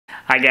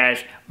Hi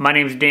guys, my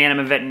name is Dan, I'm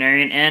a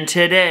veterinarian, and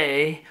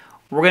today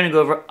we're going to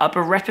go over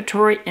upper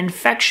respiratory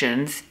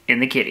infections in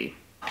the kitty.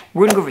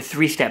 We're going to go over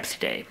 3 steps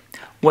today.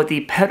 What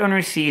the pet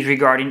owner sees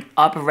regarding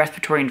upper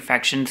respiratory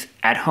infections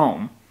at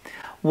home,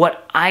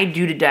 what I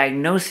do to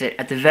diagnose it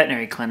at the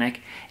veterinary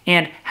clinic,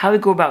 and how we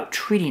go about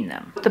treating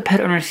them. What the pet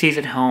owner sees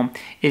at home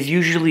is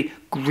usually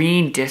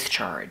green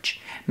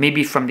discharge,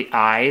 maybe from the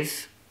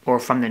eyes or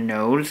from the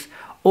nose,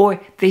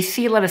 or they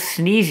see a lot of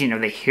sneezing or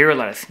they hear a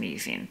lot of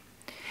sneezing.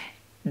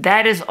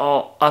 That is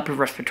all upper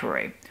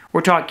respiratory.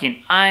 We're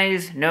talking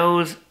eyes,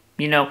 nose,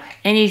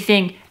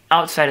 anything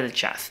outside of the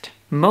chest.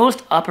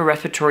 Most upper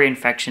respiratory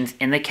infections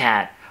in the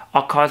cat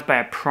are caused by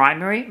a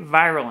primary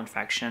viral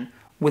infection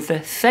with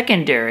a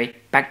secondary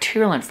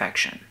bacterial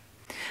infection.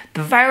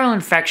 The viral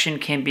infection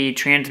can be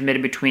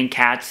transmitted between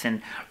cats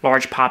in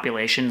large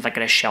populations, like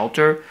at a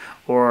shelter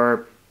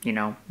or,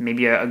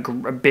 maybe a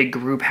big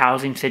group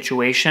housing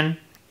situation.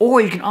 Or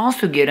you can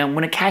also get them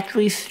when a cat's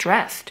really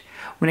stressed.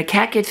 When a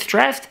cat gets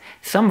stressed,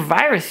 some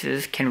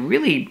viruses can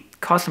really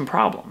cause some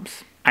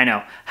problems. I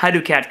know. How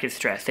do cats get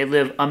stressed? They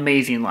live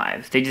amazing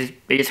lives. They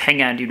just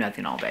hang out and do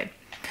nothing all day.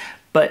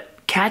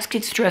 But cats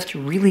get stressed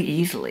really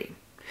easily.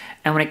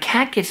 And when a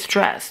cat gets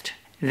stressed,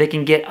 they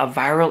can get a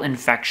viral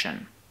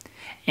infection.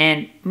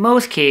 In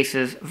most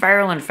cases,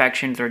 viral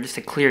infections are just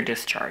a clear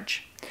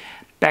discharge.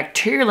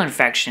 Bacterial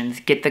infections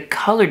get the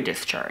colored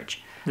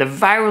discharge. The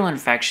viral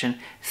infection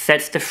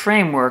sets the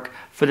framework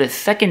for the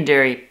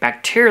secondary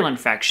bacterial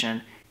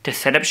infection to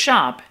set up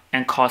shop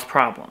and cause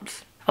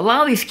problems. A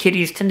lot of these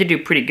kitties tend to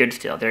do pretty good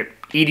still. They're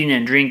eating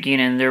and drinking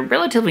and they're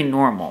relatively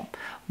normal,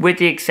 with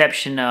the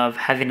exception of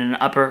having an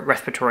upper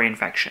respiratory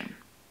infection.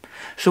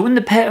 So when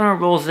the pet owner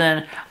rolls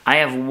in, I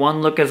have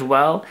one look as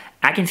well.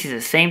 I can see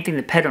the same thing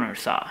the pet owner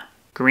saw.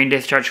 Green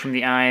discharge from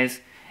the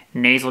eyes,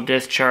 nasal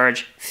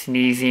discharge,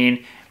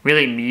 sneezing,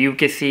 really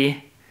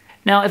mucusy.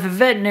 Now, if a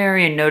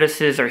veterinarian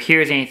notices or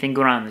hears anything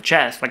going on in the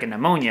chest, like a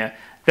pneumonia,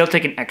 they'll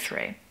take an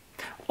x-ray.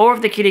 Or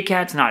if the kitty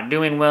cat's not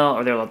doing well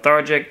or they're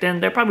lethargic, then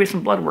there'll probably be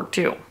some blood work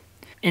too.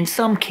 In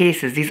some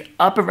cases, these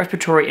upper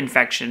respiratory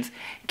infections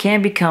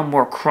can become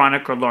more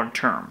chronic or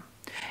long-term.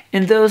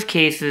 In those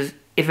cases,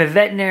 if a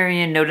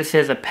veterinarian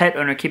notices a pet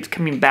owner keeps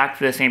coming back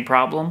for the same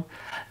problem,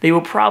 they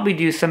will probably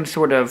do some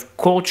sort of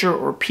culture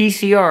or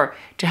PCR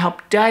to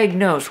help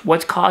diagnose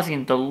what's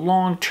causing the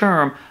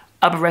long-term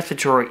upper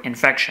respiratory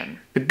infection.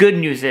 The good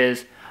news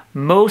is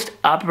most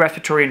upper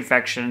respiratory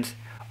infections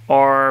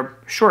are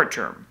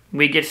short-term.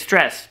 We get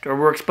stressed or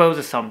we're exposed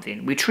to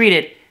something, we treat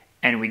it,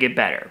 and we get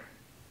better.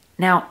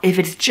 Now, if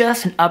it's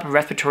just an upper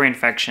respiratory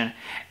infection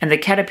and the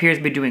cat appears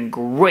to be doing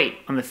great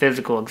on the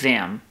physical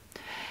exam,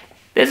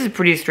 this is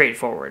pretty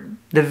straightforward.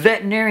 The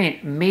veterinarian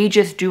may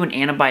just do an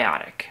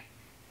antibiotic.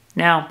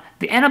 Now,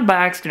 the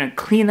antibiotic's going to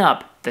clean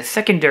up the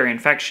secondary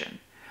infection,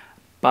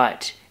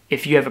 but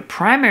if you have a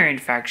primary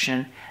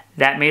infection,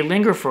 that may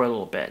linger for a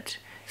little bit.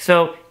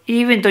 So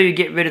even though you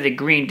get rid of the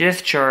green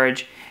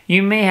discharge,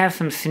 you may have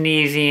some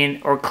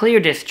sneezing or clear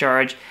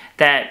discharge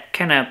that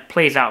kind of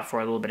plays out for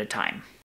a little bit of time.